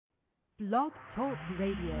Blog Talk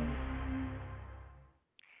Radio.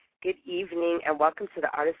 Good evening and welcome to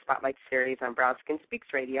the Artist Spotlight Series on Brown Skin Speaks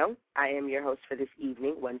Radio. I am your host for this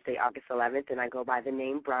evening, Wednesday, August 11th, and I go by the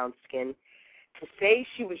name Brown Skin. To say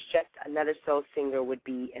she was just another soul singer would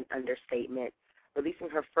be an understatement. Releasing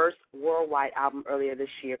her first worldwide album earlier this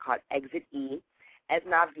year called Exit E,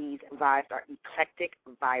 ESNAVI's vibes are eclectic,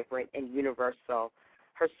 vibrant, and universal.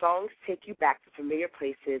 Her songs take you back to familiar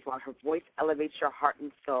places while her voice elevates your heart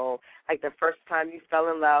and soul like the first time you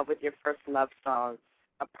fell in love with your first love song.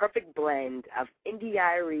 A perfect blend of Indy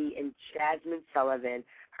Irie and Jasmine Sullivan.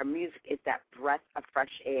 Her music is that breath of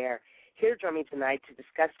fresh air. Here to join me tonight to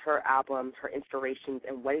discuss her album, her inspirations,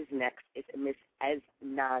 and what is next is Miss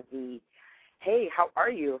ESNAVI. Hey, how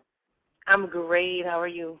are you? I'm great. How are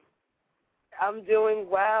you? I'm doing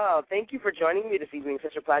well. Thank you for joining me this evening.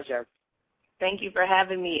 Such a pleasure. Thank you for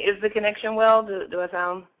having me. Is the connection well? Do I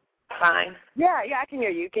sound fine? Yeah, I can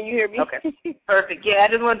hear you. Can you hear me? Okay, perfect. Yeah, I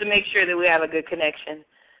just wanted to make sure that we have a good connection.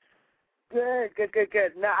 Good.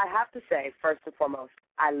 Now, I have to say, first and foremost,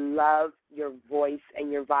 I love your voice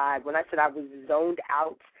and your vibe. When I said I was zoned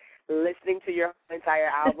out listening to your entire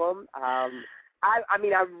album, I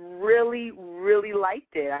really, really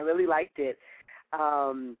liked it.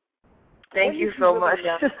 Thank you so much.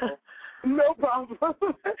 No problem.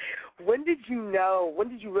 When did you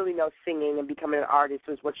really know singing and becoming an artist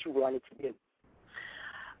was what you wanted to do?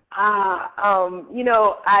 I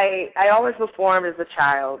always performed as a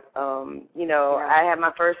child. I had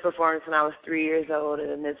my first performance when I was 3 years old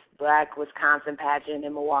in this Black Wisconsin pageant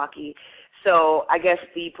in Milwaukee. So I guess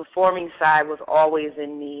the performing side was always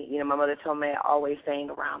in me. My mother told me I always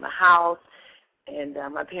sang around the house, and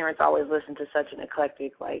my parents always listened to such an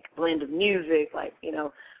eclectic, blend of music,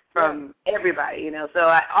 from everybody, So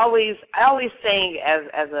I always sang as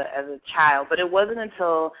a child, but it wasn't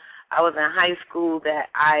until I was in high school that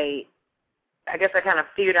I guess I kind of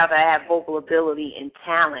figured out that I had vocal ability and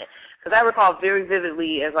talent. Because I recall very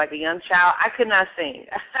vividly as a young child, I could not sing.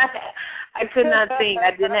 I could not sing.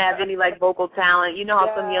 I didn't have any vocal talent. You know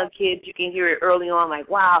how some young kids, you can hear it early on,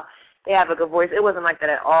 wow, they have a good voice. It wasn't like that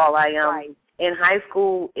at all. In high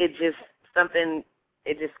school, it just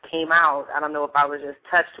came out. I don't know if I was just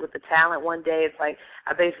touched with the talent one day. It's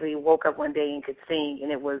I basically woke up one day and could sing,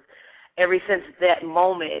 and it was ever since that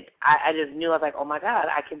moment, I just knew I was oh my God,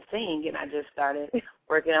 I can sing, and I just started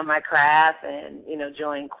working on my craft and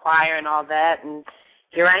joined choir and all that, and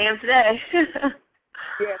here I am today.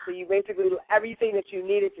 Yeah, so you basically everything that you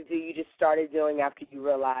needed to do, you just started doing after you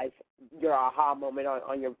realized your aha moment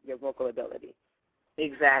on your vocal ability.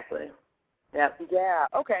 Exactly. Yep. Yeah.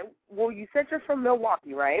 Okay. Well, you said you're from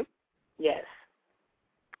Milwaukee, right? Yes.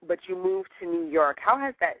 But you moved to New York. How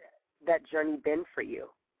has that journey been for you?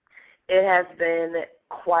 It has been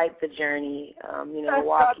quite the journey.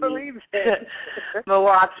 Milwaukee. I believe it.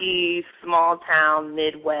 Milwaukee, small town,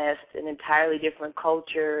 Midwest, an entirely different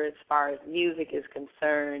culture as far as music is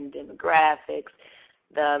concerned, demographics,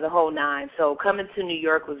 the whole nine. So coming to New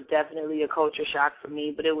York was definitely a culture shock for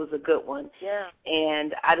me, but it was a good one. Yeah.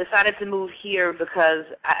 And I decided to move here because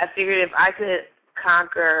I figured if I could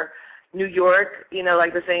conquer New York,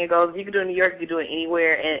 like the saying goes, if you can do it in New York, you can do it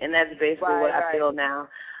anywhere, and that's basically what I feel now.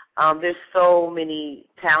 There's so many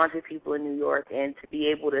talented people in New York, and to be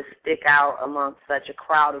able to stick out amongst such a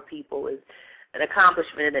crowd of people is an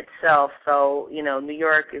accomplishment in itself. So, New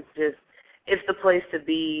York is just, it's the place to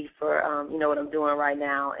be for, what I'm doing right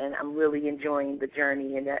now, and I'm really enjoying the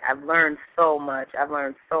journey, and I've learned so much. And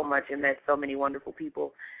met so many wonderful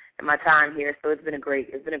people in my time here, so it's been a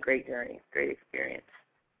great journey, great experience.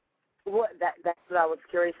 That's what I was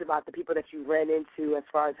curious about, the people that you ran into as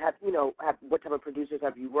far as what type of producers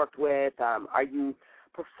have you worked with? Are you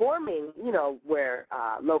performing, where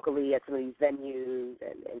locally at some of these venues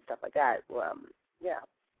and stuff like that? Yeah.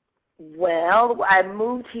 Well, I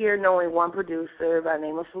moved here knowing one producer by the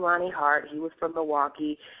name of Fulani Hart. He was from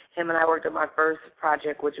Milwaukee. Him and I worked on my first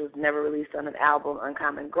project, which was never released on an album,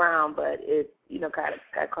 Uncommon Ground, but it,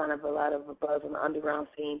 got kind of a lot of a buzz on the underground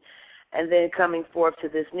scene. And then coming forth to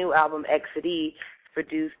this new album, Exit E,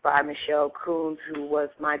 produced by Michelle Coons, who was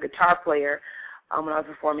my guitar player when I was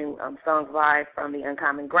performing songs live from the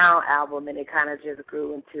Uncommon Ground album, and it kind of just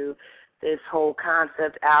grew into this whole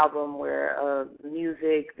concept album where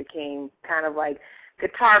music became kind of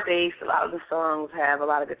guitar-based. A lot of the songs have a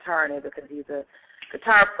lot of guitar in it because he's a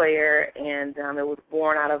guitar player, and it was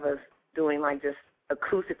born out of us doing just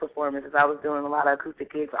acoustic performances. I was doing a lot of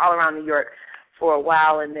acoustic gigs all around New York for a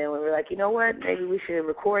while, and then we were like, you know what, maybe we should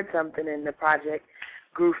record something, and the project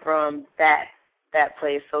grew from that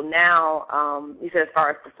place. So now, you said as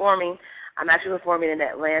far as performing, I'm actually performing in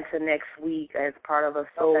Atlanta next week as part of a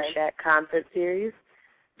Soul Shack concert series,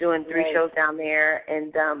 doing 3 shows down there.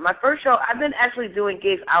 And my first show, I've been actually doing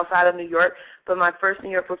gigs outside of New York, but my first New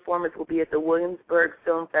York performance will be at the Williamsburg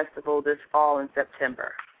Film Festival this fall in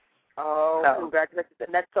September. Oh, so. Congratulations.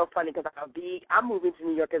 And that's so funny because I'm moving to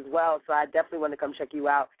New York as well, so I definitely want to come check you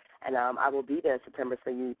out. And I will be there in September,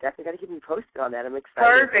 so you definitely got to keep me posted on that. I'm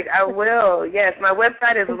excited. Perfect. I will. Yes, my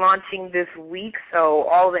website is launching this week, so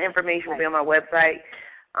all the information will be on my website,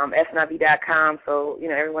 ESNAVI.com. So,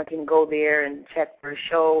 everyone can go there and check for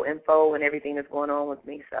show info and everything that's going on with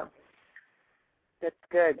me. So that's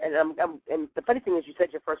good. And the funny thing is, you said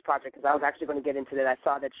your first project, because I was actually going to get into that. I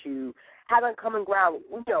saw that you had Uncommon Ground.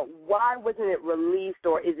 Why wasn't it released,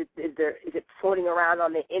 or is it floating around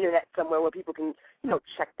on the internet somewhere where people can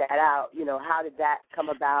check that out? How did that come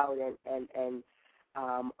about, and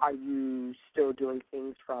are you still doing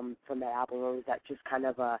things from that album, or was that just kind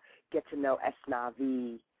of a get to know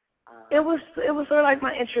ESNAVI? It was sort of like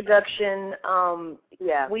my introduction.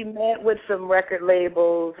 We met with some record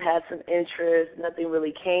labels, had some interest. Nothing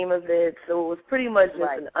really came of it, so it was pretty much just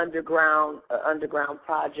an underground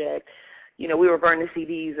project. We were burning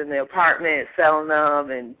CDs in the apartment, selling them,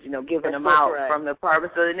 and giving them out from the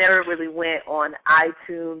apartment. So it never really went on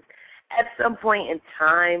iTunes. At some point in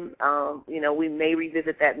time, we may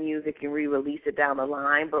revisit that music and re-release it down the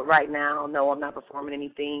line. But right now, no, I'm not performing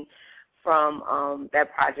anything from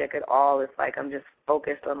that project at all. It's like I'm just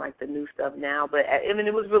focused on the new stuff now. But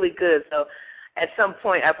it was really good. So at some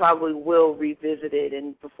point, I probably will revisit it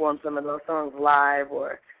and perform some of those songs live,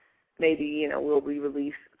 or maybe we'll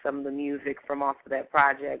re-release some of the music from off of that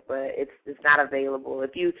project. But it's not available.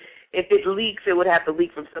 If it leaks, it would have to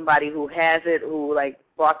leak from somebody who has it, who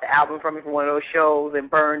bought the album from me from one of those shows and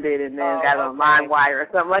burned it and then got it on LimeWire or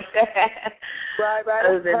something like that. Right.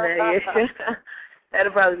 Other than that,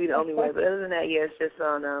 that'll probably be the only way. But other than that, it's just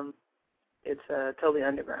on. It's totally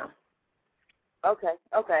underground. Okay.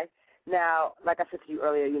 Now, like I said to you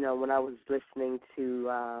earlier, when I was listening to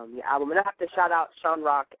your album, and I have to shout out Sean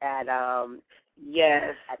Rock at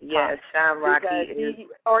Yes, Sean Rock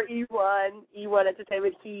or E1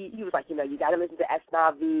 Entertainment. He was like, you got to listen to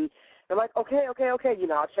ESNAVI. I'm like, okay, I'll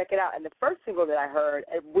check it out. And the first single that I heard,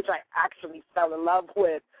 which I actually fell in love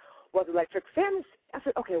with, was Electric Fantasy. I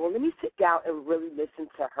said, okay, well, let me sit down and really listen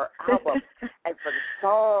to her album. And for the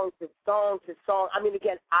song to song, I mean,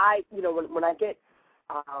 again, when I get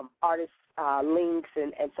artist links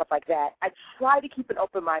and stuff like that, I try to keep an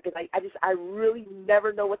open mind because I really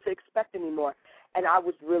never know what to expect anymore. And I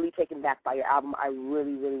was really taken back by your album. I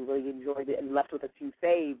really, really, really enjoyed it and left with a few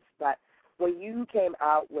faves. But when you came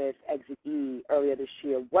out with Exit E earlier this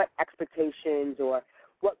year, what expectations or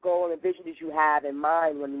what goal and vision did you have in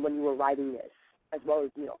mind when you were writing this, as well as,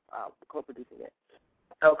 co-producing it?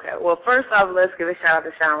 Okay. Well, first off, let's give a shout-out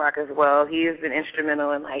to Sean Rock as well. He has been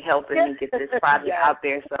instrumental in, helping me get this project out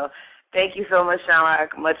there. So thank you so much, Sean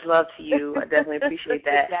Rock. Much love to you. I definitely appreciate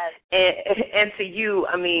that. And to you,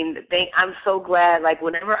 I mean, I'm so glad,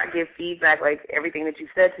 whenever I get feedback, everything that you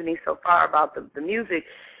said to me so far about the music,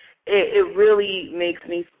 it really makes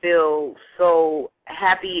me feel so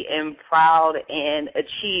happy and proud and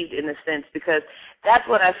achieved in a sense, because that's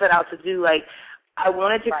what I set out to do. I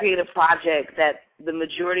wanted to create a project that the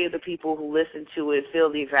majority of the people who listen to it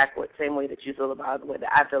feel the exact same way that you feel about it, the way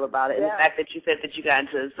that I feel about it. And the fact that you said that you got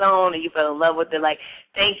into the zone and you fell in love with it,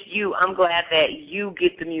 thank you. I'm glad that you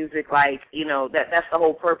get the music, that's the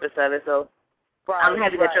whole purpose of it. So I'm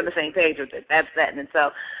happy that you're on the same page with it. That's that. And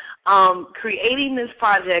so creating this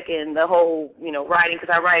project and the whole, writing,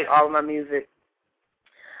 because I write all of my music,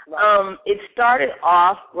 it started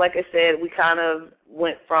off, like I said, we kind of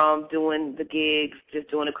went from doing the gigs, just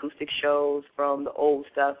doing acoustic shows from the old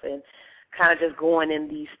stuff, and kind of just going in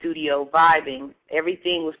the studio vibing.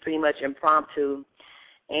 Everything was pretty much impromptu.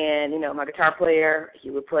 And, my guitar player, he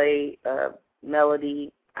would play a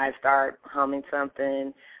melody. I'd start humming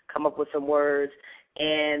something, come up with some words.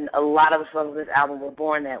 And a lot of the songs on this album were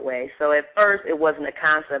born that way. So at first, it wasn't a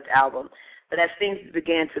concept album. But as things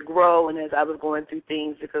began to grow and as I was going through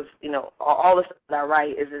things, because, all the stuff that I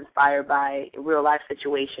write is inspired by real-life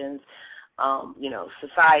situations,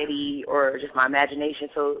 society, or just my imagination.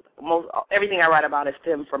 So everything I write about is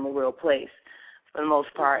stemmed from a real place for the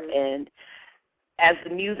most part. And as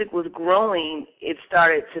the music was growing, it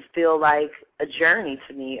started to feel like a journey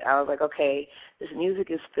to me. I was like, okay, this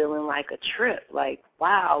music is feeling like a trip.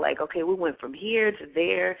 Wow, okay, we went from here to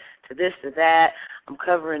there to this to that. I'm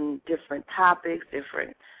covering different topics,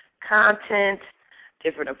 different content,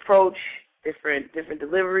 different approach, different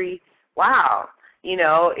delivery. Wow.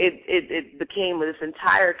 It became this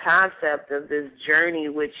entire concept of this journey,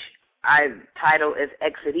 which I title as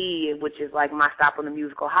Exit E, which is like my stop on the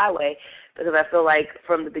musical highway, because I feel like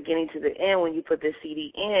from the beginning to the end, when you put this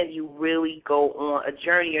CD in, you really go on a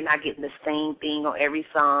journey. You're not getting the same thing on every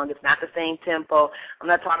song. It's not the same tempo. I'm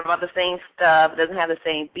not talking about the same stuff. It doesn't have the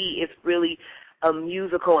same beat. It's really a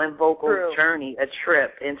musical and vocal journey, a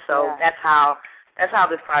trip. And so that's how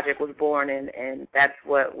this project was born, and that's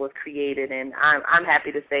what was created. And I'm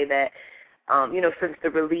happy to say that, since the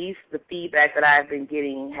release, the feedback that I've been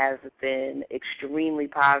getting has been extremely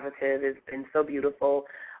positive. It's been so beautiful.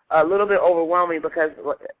 A little bit overwhelming because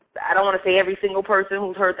I don't want to say every single person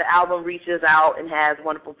who's heard the album reaches out and has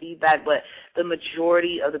wonderful feedback, but the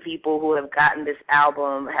majority of the people who have gotten this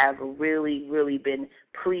album have really, really been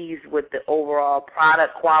pleased with the overall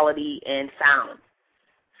product quality and sound.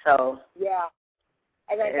 So yeah,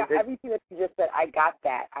 and I got everything that you just said. I got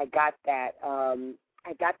that. I got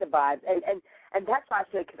the vibes, and that's why I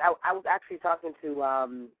said, because I was actually talking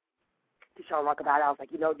to Sean Rock about it. I was like,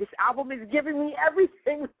 this album is giving me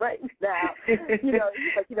everything right now. It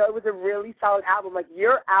was a really solid album. Like,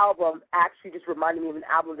 your album actually just reminded me of an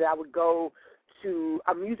album that I would go to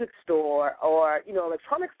a music store or,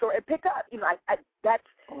 electronic store and pick up. That's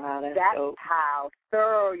how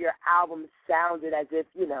thorough your album sounded, as if,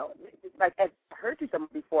 like I've heard you somewhere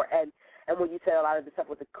before. And when you said a lot of the stuff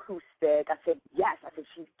was acoustic, I said, yes. I said,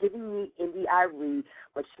 she's giving me Indie Irie,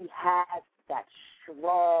 but she has that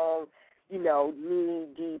strong, knee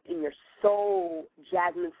deep in your soul,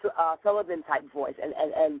 Jasmine Sullivan type voice, and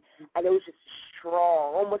it was just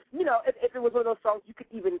strong, almost. If it was one of those songs, you could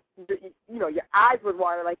even, your eyes would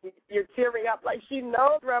water, like you're tearing up, like she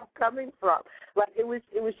knows where I'm coming from. Like it was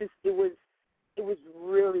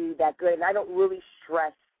really that good, and I don't really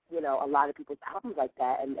stress, a lot of people's albums like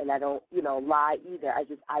that, and I don't, lie either.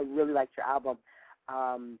 I really liked your album.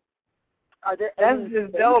 That's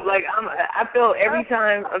just dope. Like I feel every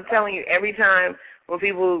time, I'm telling you, every time when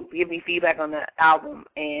people give me feedback on the album,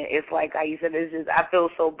 and it's like you said, I feel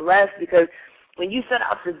so blessed, because when you set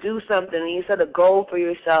out to do something and you set a goal for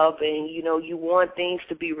yourself, and you want things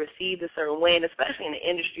to be received a certain way, and especially in the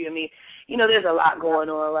industry, I mean, there's a lot going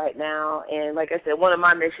on right now, and like I said, one of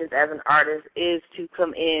my missions as an artist is to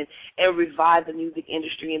come in and revive the music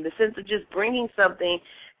industry in the sense of just bringing something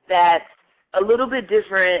that's a little bit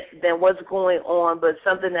different than what's going on, but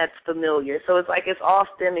something that's familiar. So it's like it's all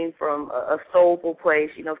stemming from a soulful place,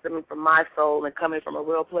 stemming from my soul and coming from a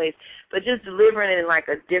real place, but just delivering it in like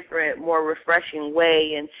a different, more refreshing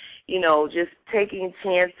way, and, just taking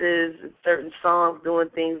chances, certain songs, doing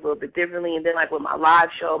things a little bit differently. And then like with my live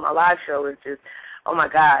show is just, oh my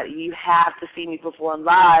God, you have to see me perform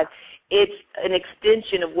live. It's an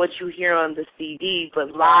extension of what you hear on the CD,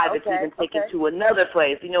 but live it's even taken to another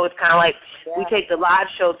place. It's kind of like we take the live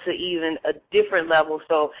show to even a different level.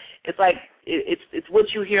 So it's like it's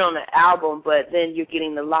what you hear on the album, but then you're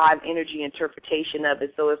getting the live energy interpretation of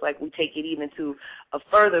it. So it's like we take it even to a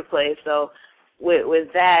further place. So with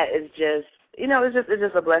that, it's just it's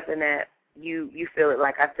just a blessing that you feel it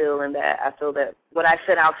like I feel, and that I feel that what I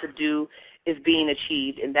set out to do is being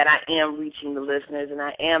achieved, and that I am reaching the listeners and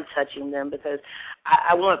I am touching them, because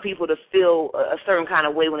I want people to feel a certain kind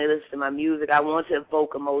of way when they listen to my music. I want to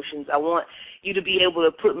evoke emotions. I want you to be able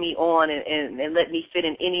to put me on and let me fit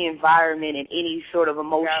in any environment and any sort of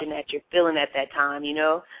emotion that you're feeling at that time,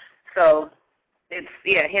 So it's,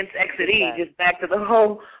 hence Exit E, just back to the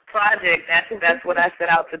whole project. That's what I set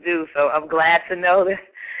out to do. So I'm glad to know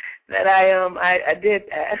that I did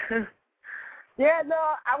that. Yeah, no,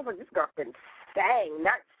 I was like, this girl can sing,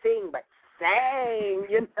 not sing, but sang,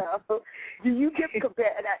 Do you get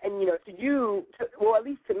compared, and to you, well, at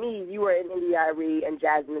least to me, you were in Indie Irie and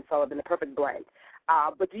Jasmine Sullivan, the perfect blend.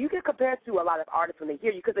 But do you get compared to a lot of artists when they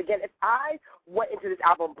hear you? Because, again, if I went into this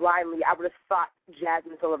album blindly, I would have thought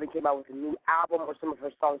Jasmine Sullivan came out with a new album or some of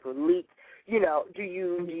her songs were leaked. Do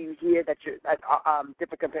you hear that you're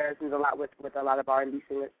different comparisons a lot with a lot of R&B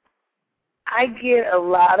singers? I get a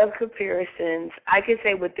lot of comparisons. I can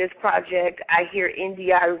say with this project, I hear Indie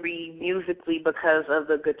Irie musically because of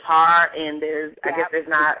the guitar, and I guess there's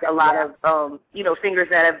not a lot of, singers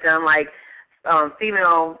that have done like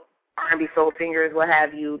female R&B soul singers, what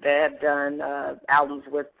have you, that have done albums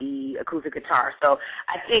with the acoustic guitar. So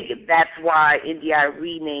I think that's why Indie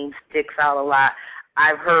Irie name sticks out a lot.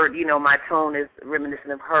 I've heard, my tone is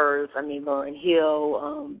reminiscent of hers. I mean, Lauryn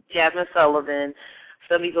Hill, Jasmine Sullivan.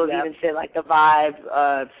 Some people even said, like, the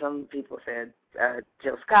vibe. Some people said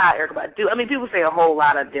Jill Scott, Erykah Badu. I mean, people say a whole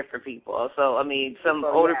lot of different people. So, I mean, some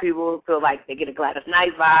older people feel like they get a Gladys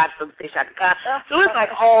Knight vibe. Some say Shaka Khan. So it's, like,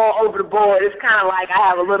 all over the board. It's kind of like I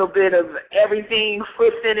have a little bit of everything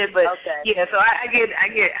within it. But, so I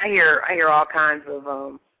hear all kinds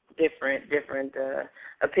of different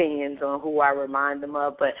opinions on who I remind them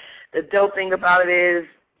of. But the dope thing about it is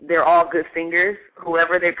they're all good singers,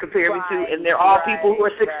 whoever they compare me to, and they're all people who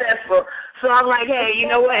are successful. So I'm like, hey, you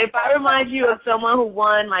know what? If I remind you of someone who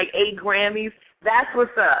won like 8 Grammys, that's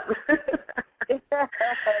what's up.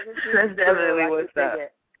 That's definitely what's up.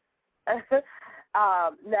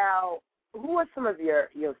 Now, who are some of your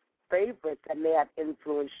favorites that may have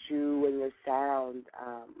influenced you and your sound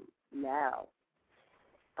now?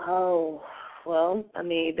 Oh, well, I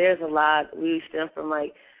mean, there's a lot. We stem from,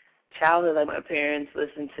 like, childhood. Like, my parents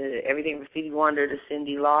listened to everything from Stevie Wonder to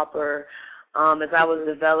Cyndi Lauper. As I was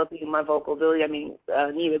developing my vocal ability, I mean,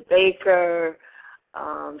 Anita Baker,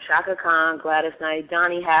 Shaka Khan, Gladys Knight,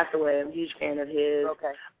 Donny Hathaway, I'm a huge fan of his.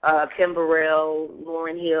 Okay. Kim Burrell,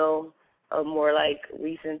 Lauryn Hill, more like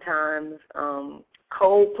recent times.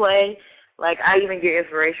 Coldplay, like I even get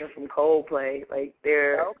inspiration from Coldplay. Like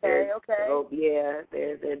they're dope. Yeah,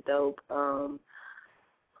 they're dope.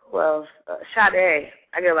 Well, Sade,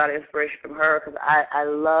 I get a lot of inspiration from her because I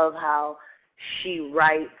love how she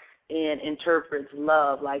writes and interprets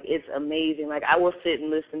love. Like it's amazing. Like I will sit and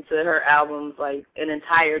listen to her albums like an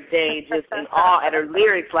entire day, just in awe at her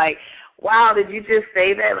lyrics. Like, wow, did you just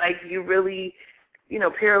say that? Like you really,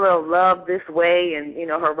 parallel love this way, and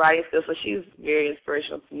her writing skills. So she's very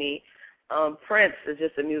inspirational to me. Prince is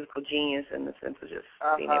just a musical genius in the sense of just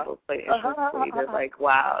being able to play instruments. Just like,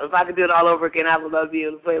 wow, if I could do it all over again, I would love to be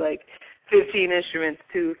able to play like 15 instruments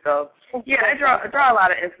too. So yeah, I draw a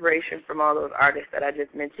lot of inspiration from all those artists that I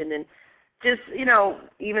just mentioned, and just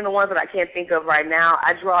even the ones that I can't think of right now,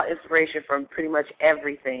 I draw inspiration from pretty much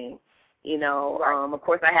everything. Of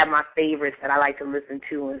course I have my favorites that I like to listen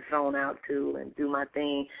to and zone out to and do my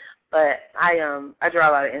thing. But I draw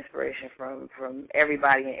a lot of inspiration from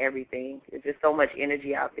everybody and everything. There's just so much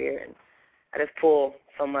energy out there, and I just pull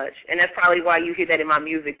so much. And that's probably why you hear that in my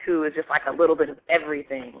music too. It's just like a little bit of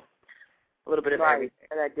everything. A little bit of everything.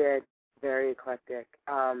 And I did. Very eclectic.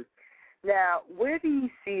 Now, where do you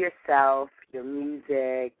see yourself, your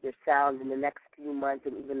music, your sound in the next few months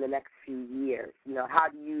and even the next few years?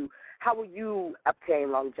 How will you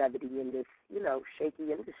obtain longevity in this,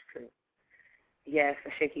 shaky industry? Yes,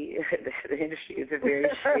 the industry is very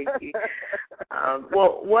shaky.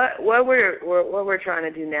 Well, what we're trying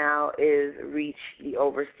to do now is reach the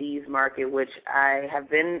overseas market, which I have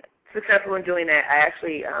been successful in doing that. I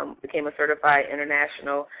actually became a certified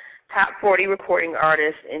international top 40 recording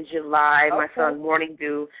artist in July. Okay. My song Morning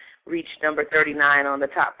Dew reached number 39 on the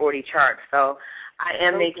top 40 chart. So I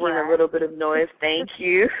am making a little bit of noise. Thank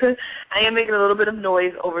you. I am making a little bit of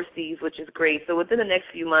noise overseas, which is great. So within the next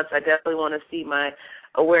few months, I definitely want to see my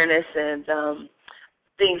awareness and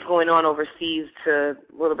things going on overseas to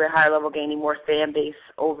a little bit higher level, gaining more fan base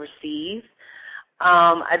overseas.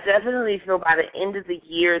 I definitely feel by the end of the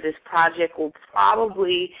year, this project will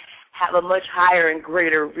probably have a much higher and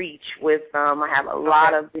greater reach with, I have a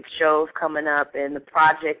lot of big shows coming up, and the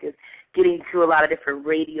project is getting to a lot of different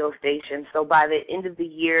radio stations. So by the end of the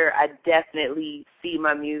year, I definitely see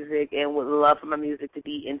my music and would love for my music to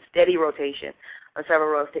be in steady rotation on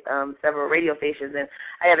several radio stations. And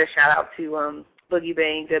I have a shout-out to Boogie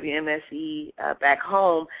Bang, WMSE back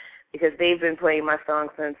home, because they've been playing my song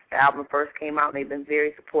since the album first came out, and they've been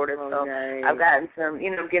very supportive. So nice. I've gotten some,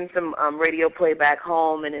 getting some radio play back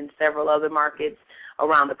home and in several other markets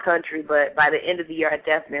around the country. But by the end of the year, I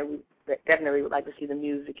definitely would like to see the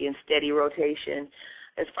music in steady rotation.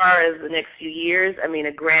 As far as the next few years, I mean,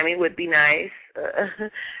 a Grammy would be nice.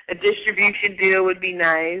 A distribution deal would be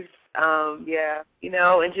nice.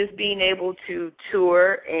 And just being able to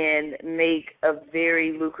tour and make a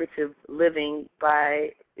very lucrative living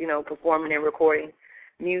by performing and recording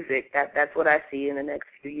music. That's what I see in the next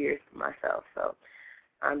few years for myself. So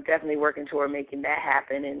I'm definitely working toward making that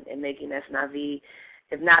happen and making ESNAVI,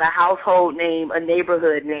 if not a household name, a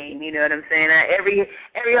neighborhood name. You know what I'm saying? Every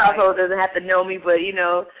household doesn't have to know me, but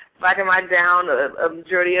if I can write down a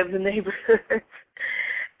majority of the neighborhood,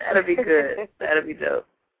 that'll be good. That'll be dope.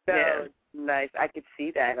 Yeah. Nice. I could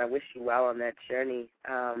see that. I wish you well on that journey.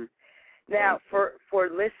 Now, for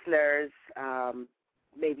listeners,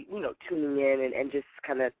 maybe tuning in and just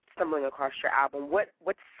kind of stumbling across your album, what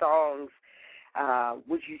songs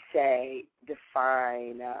would you say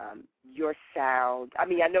define your sound? I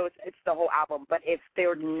mean, I know it's the whole album, but if they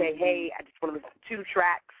were to say, hey, I just want to listen to 2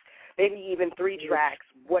 tracks, maybe even 3 tracks,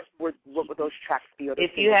 what would those tracks be?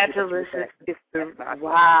 If you had to listen to,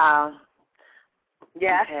 wow.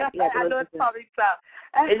 Yeah, I know it's probably tough.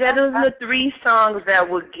 Is that those are the 3 songs that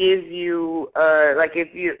would give you, like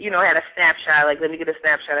if you had a snapshot, like let me get a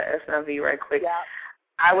snapshot of ESNAVI right quick. Yeah.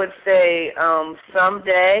 I would say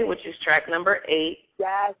Someday, which is track number 8,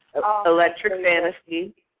 Yes. Electric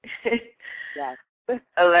Fantasy. Yes.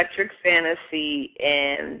 Electric Fantasy,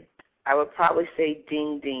 and I would probably say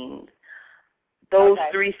Ding Ding. Those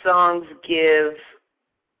three songs give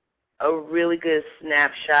a really good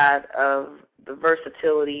snapshot of the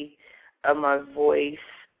versatility of my voice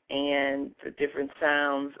and the different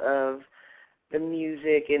sounds of the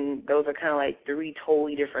music, and those are kind of like three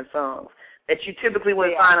totally different songs that you typically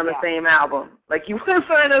wouldn't find on the same album. Like, you wouldn't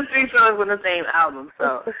find those three songs on the same album.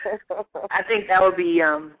 So I think that would be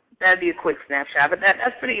that'd be a quick snapshot. But that's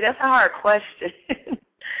a hard question.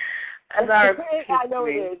 That's a hard question. I know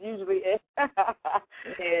it is. Usually is.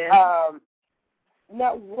 Yeah.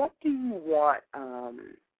 Now, what do you want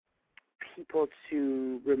people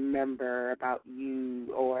to remember about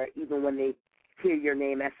you, or even when they hear your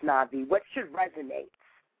name, ESNAVI? What should resonate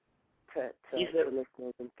to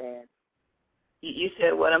listeners and fans? You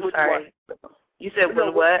said what? I'm sorry. You said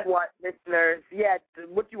what? What do you want listeners? Yeah,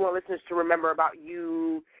 what do you want listeners to remember about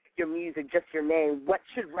you, your music, just your name? What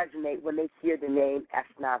should resonate when they hear the name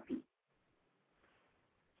ESNAVI?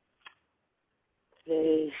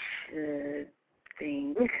 They should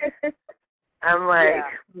think. I'm like,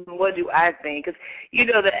 what do I think? Because,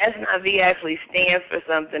 the ESNAVI actually stands for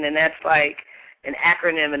something, and that's like an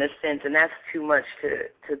acronym in a sense, and that's too much to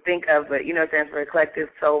think of. But, it stands for eclectic,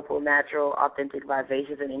 soulful, natural, authentic,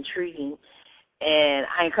 vivacious, and intriguing. And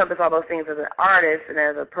I encompass all those things as an artist and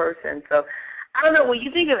as a person. So, I don't know, when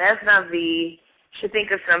you think of ESNAVI, you should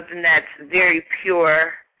think of something that's very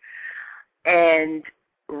pure and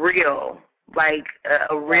real, like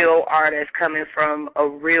a real artist coming from a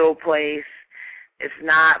real place. It's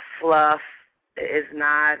not fluff. It's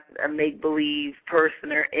not a make-believe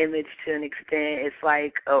person or image to an extent. It's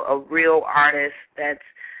like a real artist that's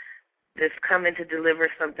coming to deliver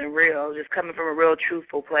something real, just coming from a real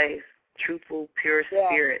truthful place, truthful, pure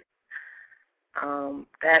spirit.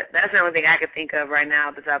 That's the only thing I can think of right now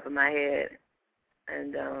at the top of my head.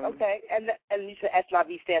 And and you said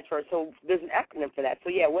ESNAVI stands for, so there's an acronym for that.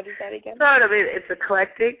 So what is that again? Sort of. It's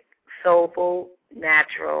eclectic, soulful,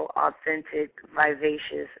 natural, authentic,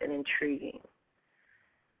 vivacious, and intriguing.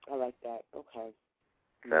 I like that. Okay.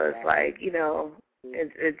 So it's like,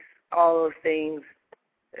 it's all those things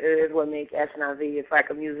is what makes ESNAVI. It's like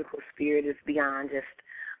a musical spirit. It's beyond just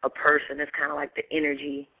a person. It's kind of like the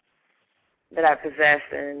energy that I possess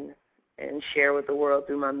and share with the world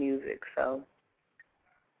through my music. So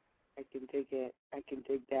I can dig it. I can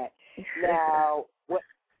dig that. Now,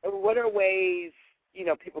 what are ways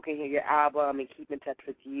people can hear your album and keep in touch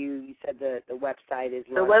with you? You said the website is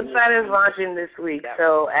launching. The website is launching this week. Yeah.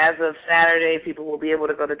 So as of Saturday, people will be able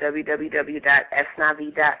to go to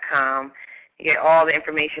www.esnavi.com and get all the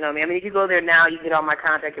information on me. I mean, if you go there now, you get all my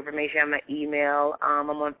contact information. I have my email. I'm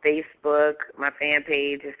on Facebook. My fan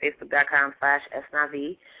page is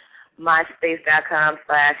facebook.com/esnavi.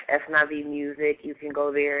 myspace.com/ESNAVI Music. You can go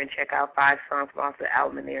there and check out 5 songs off the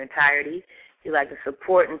album in their entirety. If you'd like to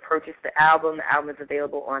support and purchase the album is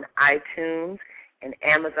available on iTunes and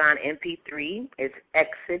Amazon MP3. It's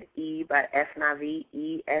Exit E by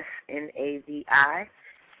ESNAVI, ESNAVI.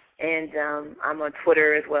 And I'm on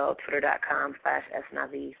Twitter as well,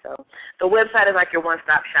 twitter.com/ESNAVI. So the website is like your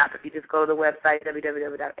one-stop shop. If you just go to the website,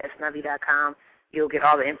 www.esnavi.com, you'll get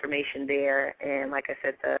all the information there. And like I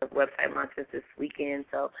said, the website launches this weekend.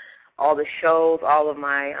 So all the shows, all of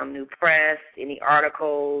my new press, any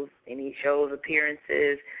articles, any shows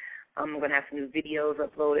appearances. I'm going to have some new videos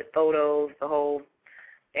uploaded, photos, the whole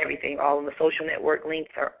everything. All of the social network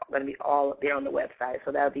links are going to be all there on the website.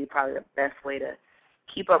 So that would be probably the best way to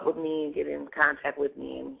keep up with me and get in contact with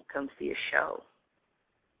me and come see a show.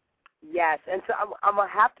 Yes, and so I'm going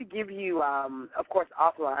to have to give you, of course,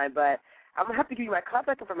 offline, but I'm going to have to give you my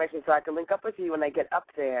contact information so I can link up with you when I get up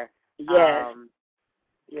there. Yes.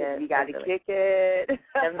 Yes. You got to kick it.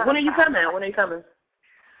 When are you coming?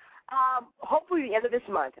 Hopefully the end of this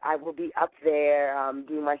month. I will be up there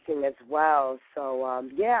doing my thing as well. So,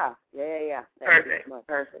 yeah. Perfect.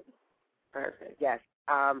 Yes.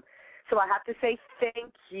 So I have to say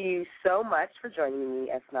thank you so much for joining me,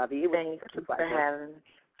 ESNAVI.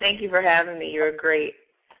 Thank you for having me. You're great.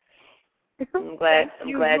 I'm glad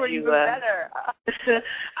you I'm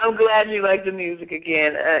glad you like the music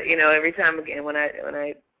again. Every time again when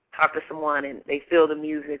I talk to someone and they feel the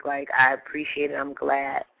music, like I appreciate it. I'm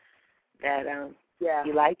glad that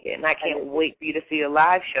you like it, and I can't wait for you to see a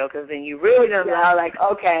live show because then you really gonna know, like,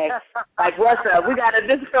 okay, like what's up?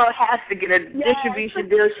 This girl has to get a distribution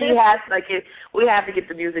deal. She has we have to get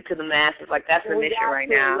the music to the masses. Like that's the mission right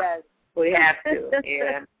now. Yes. We have to.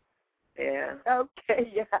 Yeah.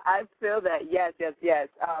 Okay, I feel that. Yes.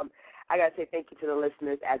 I got to say thank you to the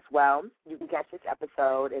listeners as well. You can catch this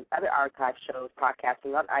episode and other archive shows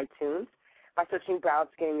podcasting on iTunes by searching Brown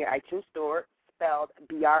Skin in your iTunes store, spelled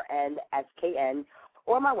BRNSKN,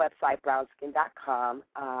 or my website, brownskin.com.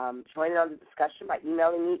 Join in on the discussion by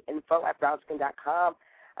emailing me, info@brownskin.com.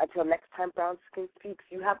 Until next time, Brown Skin Speaks,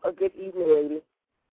 you have a good evening, lady.